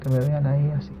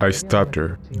I stopped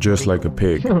her, just like a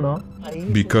pig,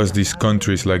 because this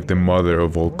country is like the mother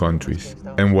of all countries,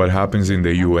 and what happens in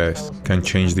the US can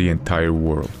change the entire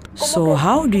world. So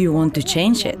how do you want to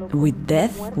change it? With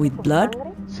death? With blood?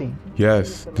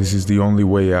 Yes, this is the only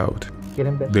way out.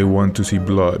 They want to see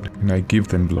blood, and I give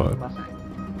them blood.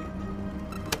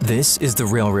 This is the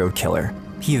railroad killer.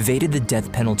 He evaded the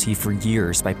death penalty for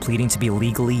years by pleading to be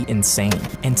legally insane.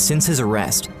 And since his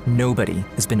arrest, nobody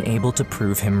has been able to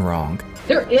prove him wrong.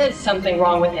 There is something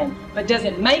wrong with him, but does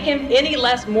it make him any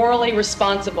less morally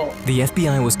responsible? The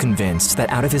FBI was convinced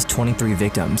that out of his 23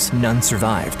 victims, none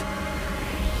survived.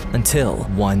 Until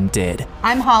one did.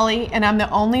 I'm Holly, and I'm the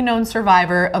only known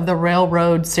survivor of the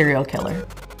railroad serial killer.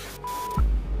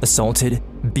 Assaulted,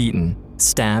 beaten,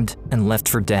 stabbed, and left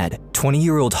for dead,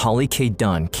 20-year-old Holly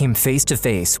Dunn came face to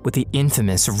face with the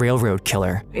infamous railroad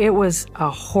killer. It was a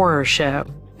horror show.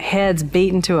 Heads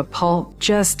beaten to a pulp,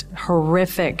 just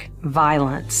horrific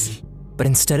violence. But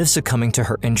instead of succumbing to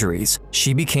her injuries,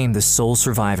 she became the sole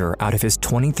survivor out of his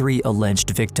 23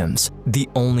 alleged victims, the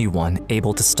only one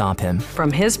able to stop him.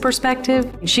 From his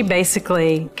perspective, she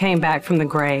basically came back from the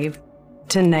grave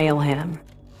to nail him.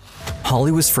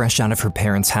 Holly was fresh out of her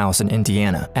parents' house in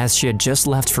Indiana, as she had just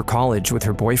left for college with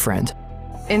her boyfriend.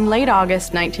 In late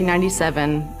August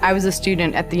 1997, I was a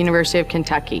student at the University of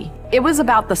Kentucky. It was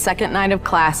about the second night of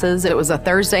classes. It was a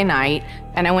Thursday night,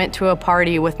 and I went to a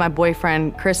party with my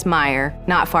boyfriend, Christopher Maier,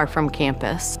 not far from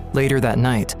campus. Later that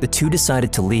night, the two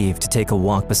decided to leave to take a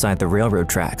walk beside the railroad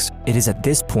tracks. It is at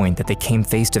this point that they came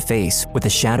face to face with a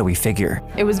shadowy figure.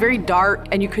 It was very dark,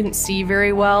 and you couldn't see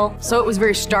very well, so it was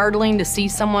very startling to see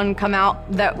someone come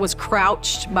out that was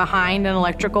crouched behind an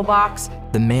electrical box.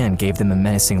 The man gave them a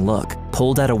menacing look,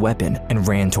 pulled out a weapon, and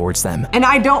ran towards them. And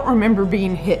I don't remember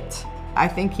being hit. I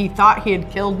think he thought he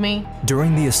had killed me.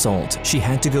 During the assault, she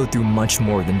had to go through much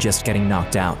more than just getting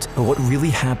knocked out. But what really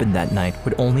happened that night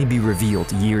would only be revealed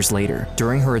years later,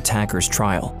 during her attacker's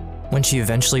trial. When she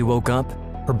eventually woke up,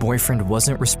 her boyfriend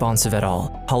wasn't responsive at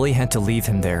all. Holly had to leave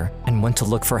him there and went to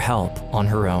look for help on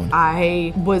her own.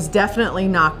 I was definitely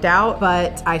knocked out,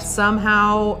 but I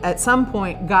somehow, at some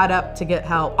point, got up to get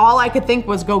help. All I could think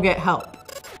was go get help.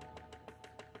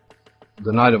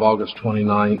 The night of August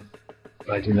 29th,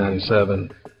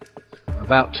 1997,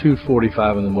 about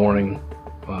 2:45 in the morning,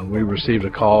 we received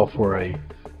a call for a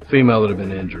female that had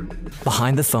been injured.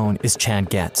 Behind the phone is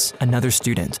Chad Getz, another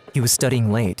student. He was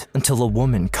studying late until a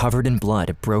woman covered in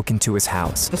blood broke into his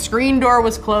house. The screen door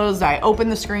was closed. I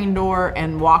opened the screen door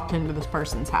and walked into this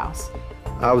person's house.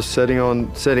 I was sitting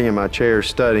in my chair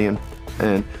studying,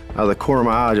 and out of the corner of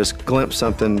my eye, I just glimpsed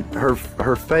something.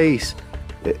 Her face,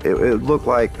 it looked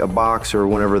like a boxer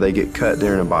whenever they get cut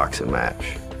during a boxing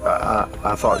match.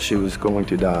 I thought she was going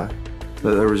to die.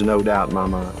 There was no doubt in my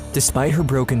mind. Despite her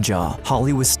broken jaw,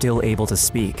 Holly was still able to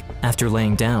speak. After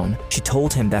laying down, she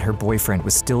told him that her boyfriend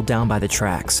was still down by the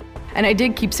tracks. And I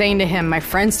did keep saying to him, my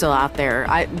friend's still out there.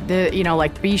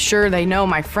 Be sure they know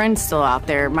my friend's still out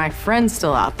there. My friend's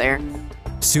still out there.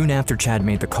 Soon after Chad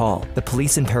made the call, the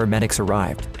police and paramedics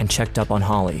arrived and checked up on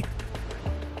Holly.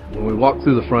 When we walked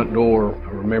through the front door, I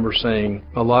remember seeing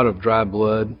a lot of dry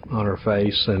blood on her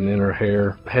face and in her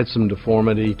hair. Had some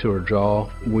deformity to her jaw.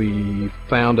 We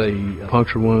found a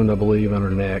puncture wound, I believe, on her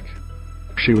neck.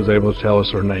 She was able to tell us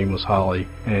her name was Holly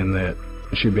and that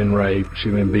she'd been raped,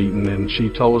 she'd been beaten, and she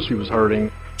told us she was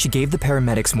hurting. She gave the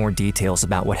paramedics more details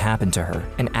about what happened to her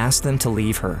and asked them to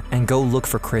leave her and go look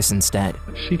for Chris instead.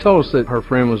 She told us that her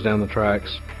friend was down the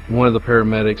tracks. One of the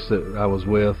paramedics that I was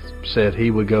with said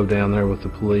he would go down there with the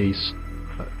police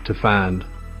to find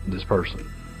this person.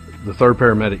 The third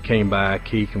paramedic came back.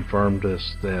 He confirmed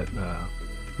us that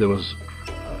there was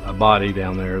a body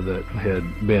down there that had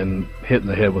been hit in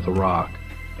the head with a rock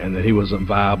and that he wasn't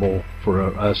viable for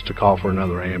us to call for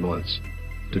another ambulance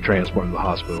to transport him to the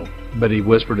hospital. But he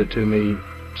whispered it to me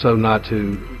so not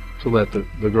to let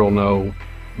the girl know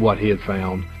what he had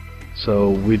found.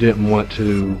 So we didn't want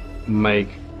to make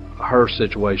her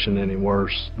situation any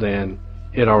worse than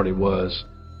it already was.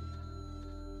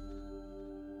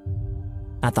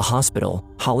 At the hospital,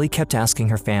 Holly kept asking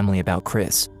her family about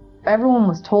Chris. Everyone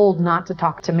was told not to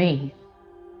talk to me.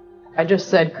 I just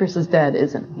said, Chris is dead,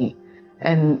 isn't he?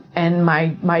 And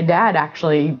my dad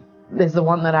actually is the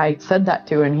one that I said that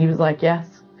to, and he was like, yes,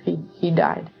 he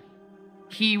died.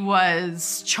 He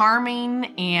was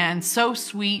charming and so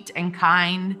sweet and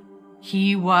kind.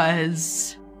 He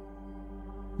was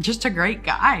just a great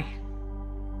guy.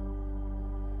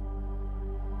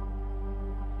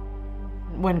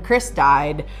 when Chris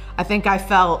died, I think I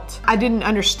didn't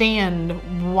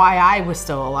understand why I was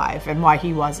still alive and why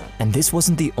he wasn't. And this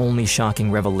wasn't the only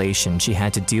shocking revelation she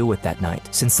had to deal with that night,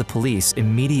 since the police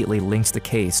immediately linked the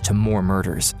case to more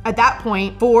murders. At that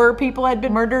point, 4 people had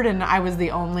been murdered and I was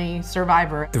the only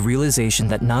survivor. The realization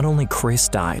that not only Chris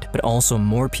died, but also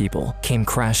more people came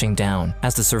crashing down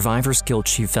as the survivor's guilt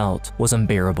she felt was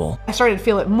unbearable. I started to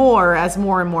feel it more as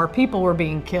more and more people were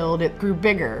being killed. It grew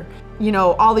bigger. You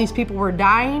know, all these people were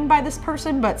dying by this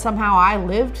person, but somehow I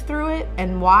lived through it.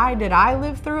 And why did I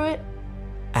live through it?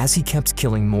 As he kept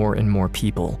killing more and more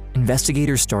people,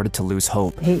 investigators started to lose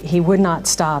hope. He would not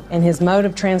stop, and his mode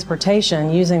of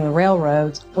transportation using the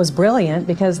railroads was brilliant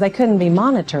because they couldn't be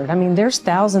monitored. I mean, there's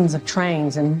thousands of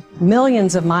trains and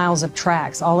millions of miles of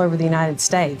tracks all over the United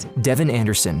States. Devin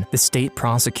Anderson, the state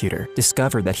prosecutor,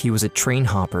 discovered that he was a train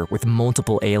hopper with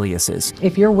multiple aliases.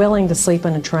 If you're willing to sleep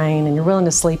in a train and you're willing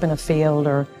to sleep in a field,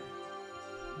 or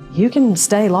you can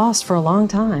stay lost for a long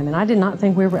time, and I did not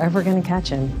think we were ever going to catch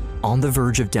him. On the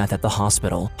verge of death at the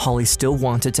hospital, Holly still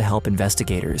wanted to help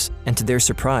investigators, and to their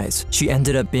surprise, she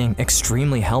ended up being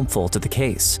extremely helpful to the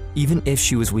case. Even if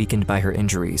she was weakened by her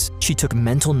injuries, she took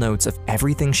mental notes of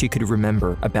everything she could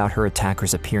remember about her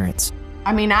attacker's appearance.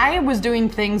 I mean, I was doing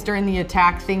things during the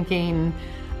attack thinking,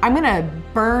 I'm gonna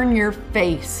burn your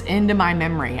face into my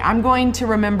memory. I'm going to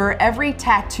remember every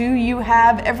tattoo you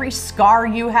have, every scar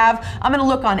you have. I'm gonna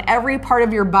look on every part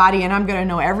of your body and I'm gonna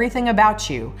know everything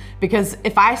about you. Because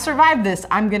if I survive this,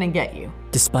 I'm gonna get you.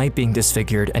 Despite being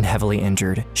disfigured and heavily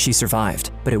injured, she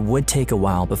survived, but it would take a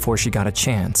while before she got a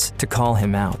chance to call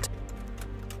him out.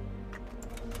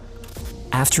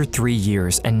 After 3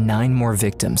 years and 9 more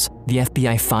victims, the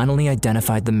FBI finally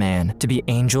identified the man to be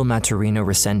Angel Maturino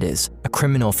Resendez, a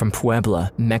criminal from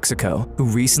Puebla, Mexico, who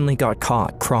recently got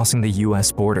caught crossing the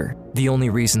US border. The only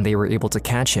reason they were able to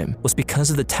catch him was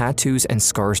because of the tattoos and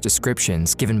scars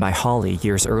descriptions given by Holly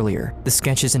years earlier. The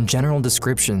sketches and general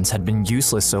descriptions had been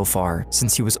useless so far,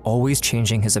 since he was always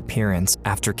changing his appearance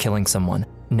after killing someone.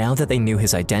 Now that they knew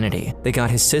his identity, they got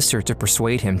his sister to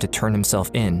persuade him to turn himself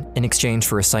in exchange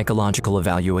for a psychological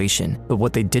evaluation. But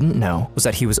what they didn't know was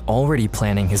that he was already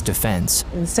planning his defense.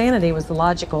 Insanity was the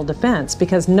logical defense,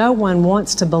 because no one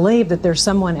wants to believe that there's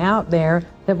someone out there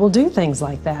that will do things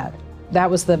like that.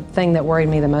 That was the thing that worried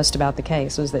me the most about the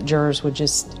case, was that jurors would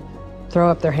just throw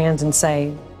up their hands and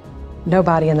say,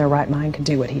 nobody in their right mind could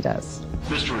do what he does.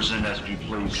 Mr. Resendez, would you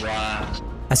please rise?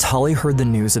 As Holly heard the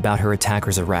news about her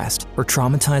attacker's arrest, her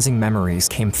traumatizing memories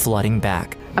came flooding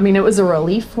back. I mean, it was a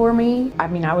relief for me. I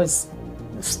mean, I was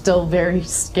still very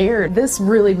scared. This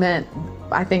really meant,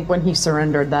 I think, when he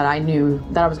surrendered, that I knew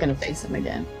that I was going to face him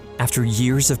again. After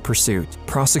years of pursuit,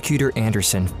 Prosecutor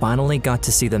Anderson finally got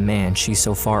to see the man she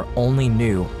so far only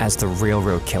knew as the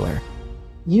railroad killer.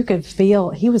 You could feel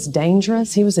he was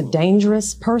dangerous. He was a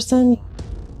dangerous person.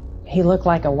 He looked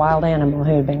like a wild animal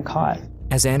who had been caught.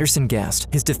 As Anderson guessed,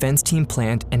 his defense team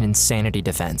planned an insanity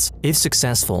defense. If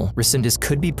successful, Resendez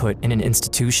could be put in an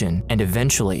institution and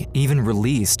eventually even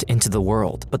released into the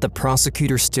world. But the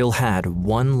prosecutor still had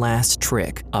one last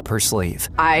trick up her sleeve.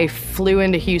 I flew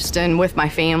into Houston with my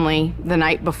family the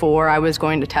night before I was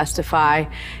going to testify,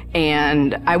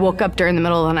 and I woke up during the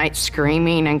middle of the night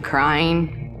screaming and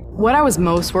crying. What I was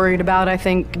most worried about, I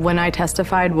think, when I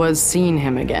testified was seeing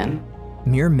him again.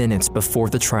 Mere minutes before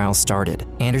the trial started,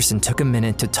 Anderson took a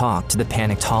minute to talk to the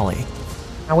panicked Holly.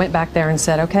 I went back there and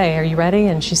said, okay, are you ready?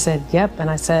 And she said, yep. And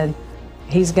I said,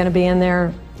 he's gonna be in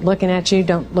there looking at you.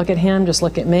 Don't look at him, just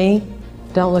look at me.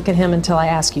 Don't look at him until I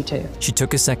ask you to. She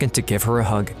took a second to give her a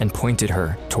hug and pointed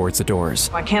her towards the doors.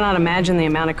 I cannot imagine the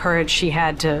amount of courage she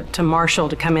had to marshal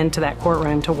to come into that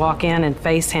courtroom, to walk in and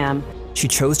face him. She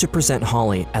chose to present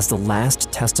Holly as the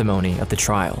last testimony of the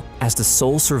trial. As the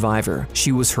sole survivor,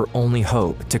 she was her only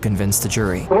hope to convince the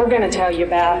jury. We're going to tell you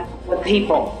about the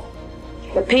people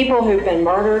who've been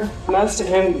murdered, most of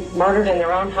whom murdered in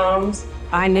their own homes.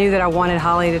 I knew that I wanted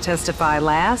Holly to testify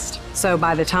last, so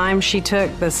by the time she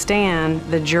took the stand,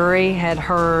 the jury had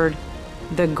heard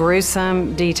the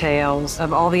gruesome details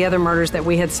of all the other murders that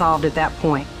we had solved at that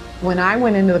point. When I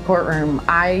went into the courtroom,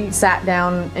 I sat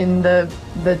down in the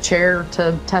chair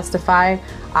to testify.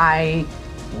 I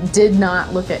did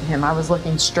not look at him. I was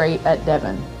looking straight at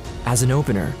Devin. As an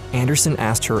opener, Anderson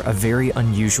asked her a very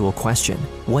unusual question.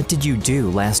 What did you do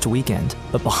last weekend?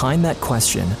 But behind that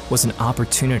question was an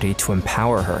opportunity to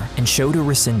empower her and show to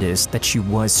Resendez that she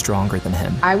was stronger than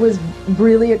him. I was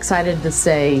really excited to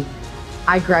say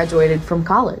I graduated from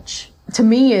college. To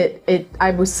me,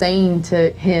 I was saying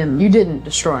to him, you didn't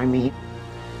destroy me.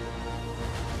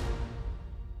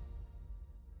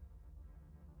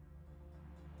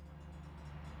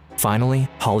 Finally,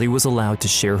 Holly was allowed to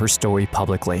share her story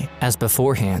publicly, as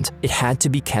beforehand, it had to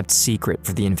be kept secret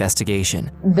for the investigation.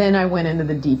 Then I went into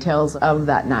the details of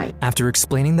that night. After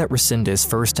explaining that Resendez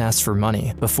first asked for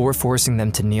money before forcing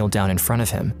them to kneel down in front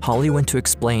of him, Holly went to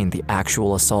explain the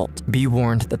actual assault. Be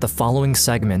warned that the following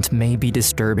segment may be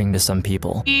disturbing to some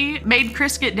people. He made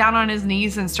Chris get down on his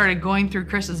knees and started going through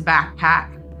Chris's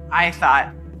backpack. I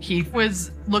thought he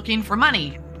was looking for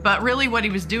money. But really what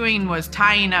he was doing was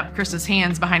tying up Chris's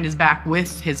hands behind his back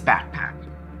with his backpack.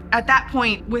 At that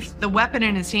point, with the weapon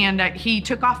in his hand, he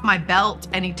took off my belt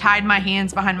and he tied my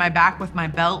hands behind my back with my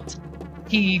belt.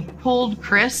 He pulled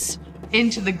Chris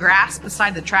into the grass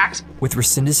beside the tracks. With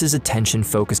Resendez's attention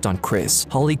focused on Chris,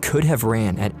 Holly could have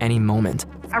ran at any moment.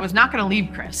 I was not gonna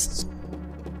leave Chris.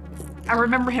 I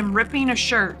remember him ripping a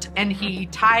shirt and he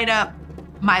tied up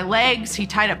my legs, he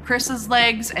tied up Chris's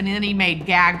legs, and then he made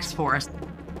gags for us.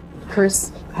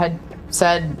 Chris had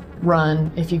said,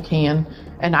 run if you can,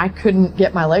 and I couldn't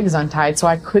get my legs untied, so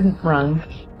I couldn't run.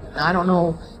 I don't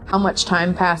know how much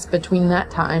time passed between that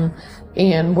time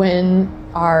and when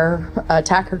our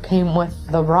attacker came with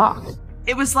the rock.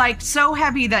 It was like so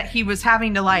heavy that he was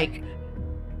having to like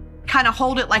kind of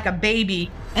hold it like a baby,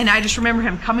 and I just remember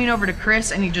him coming over to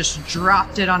Chris and he just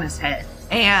dropped it on his head.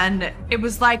 And it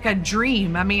was like a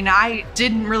dream. I mean, I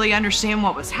didn't really understand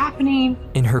what was happening.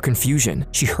 In her confusion,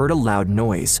 she heard a loud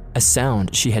noise, a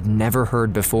sound she had never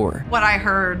heard before. What I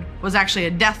heard was actually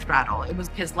a death rattle. It was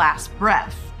his last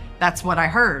breath. That's what I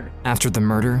heard. After the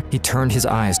murder, he turned his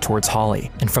eyes towards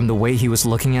Holly, and from the way he was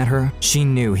looking at her, she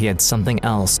knew he had something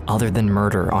else other than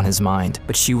murder on his mind,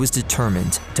 but she was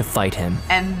determined to fight him.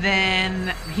 And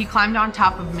then he climbed on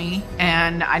top of me,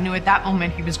 and I knew at that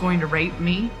moment he was going to rape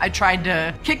me. I tried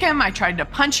to kick him, I tried to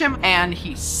punch him, and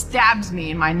he stabs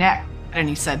me in my neck. And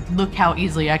he said, "Look how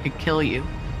easily I could kill you."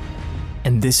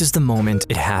 And this is the moment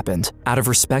it happened. Out of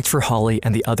respect for Holly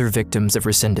and the other victims of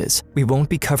Resendez, we won't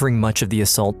be covering much of the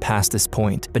assault past this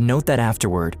point, but note that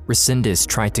afterward, Resendez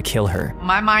tried to kill her.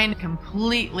 My mind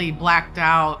completely blacked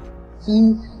out.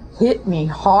 He hit me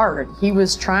hard. He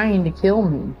was trying to kill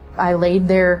me. I laid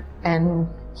there and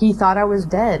he thought I was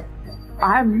dead.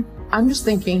 I'm just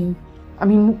thinking, I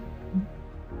mean,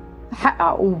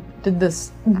 how did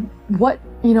this, what,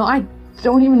 I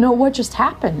don't even know what just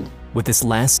happened. With this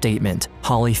last statement,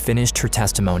 Holly finished her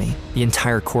testimony. The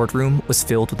entire courtroom was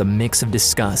filled with a mix of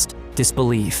disgust,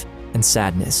 disbelief, and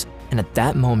sadness. And at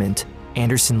that moment,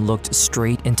 Anderson looked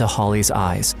straight into Holly's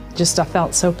eyes. I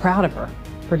felt so proud of her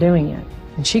for doing it.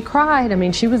 And she cried. I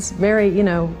mean, she was very,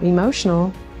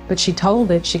 emotional, but she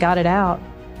told it, she got it out.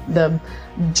 The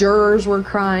jurors were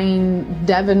crying,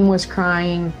 Devin was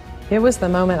crying. It was the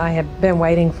moment I had been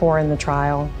waiting for in the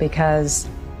trial because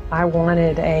I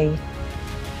wanted a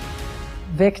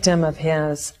victim of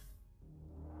his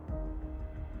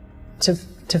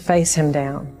to face him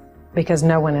down because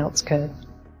no one else could.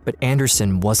 But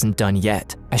Anderson wasn't done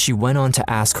yet, as she went on to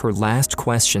ask her last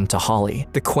question to Holly,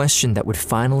 the question that would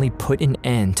finally put an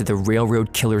end to the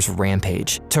railroad killer's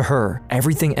rampage. To her,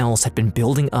 everything else had been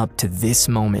building up to this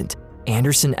moment.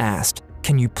 Anderson asked,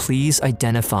 "Can you please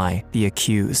identify the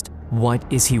accused? What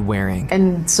is he wearing?"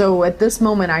 And so at this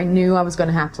moment, I knew I was going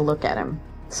to have to look at him.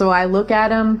 So I look at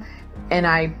him and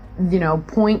I,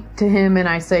 point to him and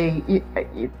I say,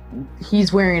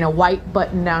 he's wearing a white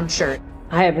button-down shirt.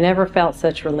 I have never felt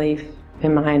such relief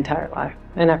in my entire life,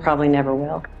 and I probably never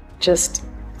will. Just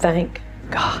thank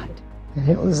God. And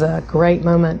it was a great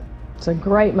moment. It's a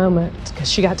great moment because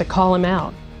she got to call him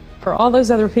out for all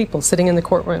those other people sitting in the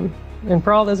courtroom and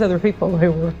for all those other people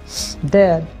who were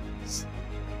dead.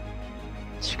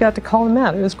 She got to call him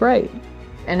out. It was great.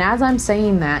 And as I'm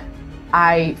saying that,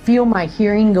 I feel my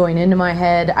hearing going into my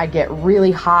head. I get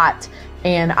really hot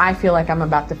and I feel like I'm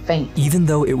about to faint. Even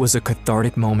though it was a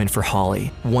cathartic moment for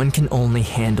Holly, one can only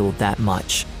handle that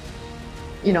much.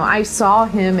 I saw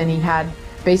him and he had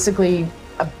basically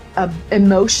a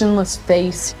emotionless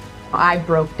face. I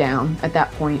broke down at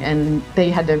that point and they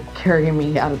had to carry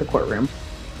me out of the courtroom.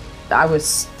 I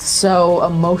was so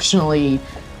emotionally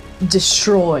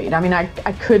destroyed. I mean, I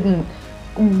couldn't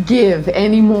give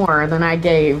any more than I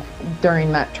gave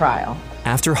during that trial.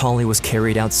 After Holly was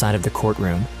carried outside of the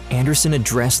courtroom, Anderson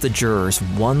addressed the jurors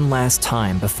one last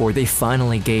time before they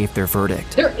finally gave their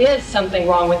verdict. There is something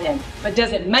wrong with him, but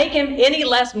does it make him any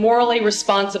less morally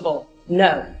responsible?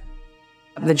 No.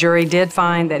 The jury did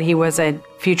find that he was a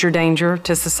future danger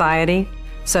to society,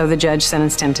 so the judge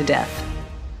sentenced him to death.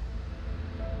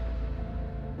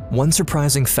 One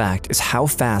surprising fact is how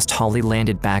fast Holly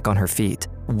landed back on her feet.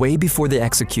 Way before the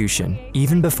execution,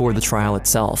 even before the trial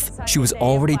itself, she was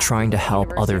already trying to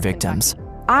help other victims.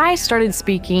 I started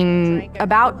speaking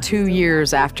about 2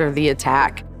 years after the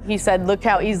attack. He said, "Look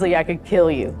how easily I could kill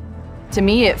you." To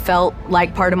me, it felt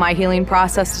like part of my healing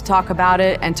process to talk about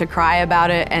it and to cry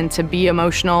about it and to be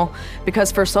emotional,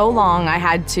 because for so long I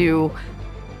had to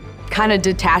kind of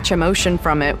detach emotion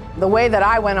from it. The way that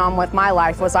I went on with my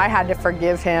life was I had to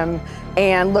forgive him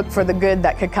and look for the good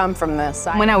that could come from this.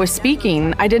 When I was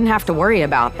speaking, I didn't have to worry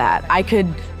about that. I could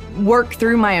work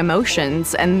through my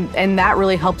emotions, and that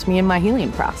really helped me in my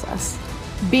healing process.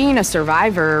 Being a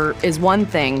survivor is one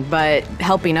thing, but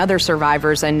helping other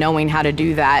survivors and knowing how to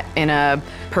do that in a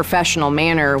professional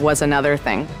manner was another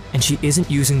thing. And she isn't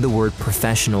using the word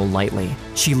professional lightly.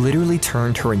 She literally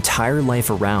turned her entire life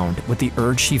around with the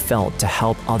urge she felt to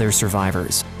help other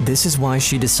survivors. This is why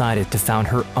she decided to found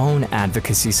her own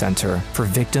advocacy center for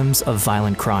victims of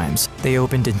violent crimes. They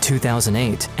opened in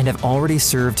 2008 and have already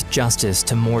served justice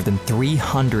to more than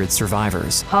 300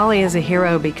 survivors. Holly is a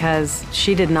hero because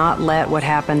she did not let what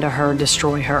happened to her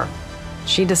destroy her.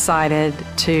 She decided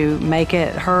to make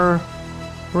it her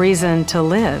reason to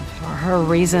live, or her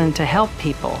reason to help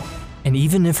people. And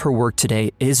even if her work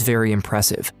today is very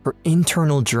impressive, her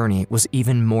internal journey was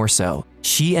even more so.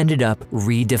 She ended up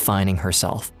redefining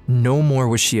herself. No more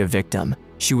was she a victim.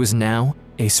 She was now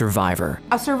a survivor.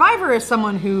 A survivor is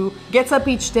someone who gets up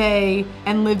each day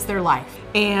and lives their life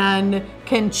and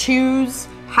can choose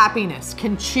happiness,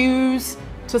 can choose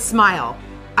to smile.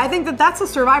 I think that that's a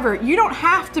survivor. You don't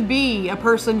have to be a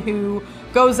person who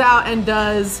goes out and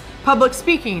does public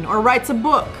speaking or writes a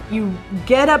book. You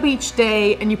get up each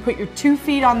day and you put your 2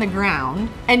 feet on the ground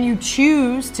and you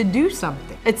choose to do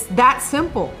something. It's that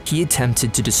simple. He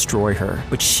attempted to destroy her,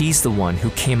 but she's the one who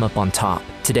came up on top.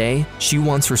 Today, she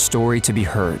wants her story to be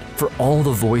heard. For all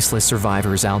the voiceless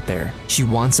survivors out there, she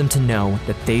wants them to know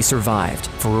that they survived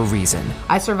for a reason.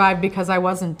 I survived because I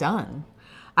wasn't done.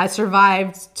 I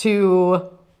survived to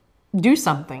do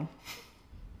something.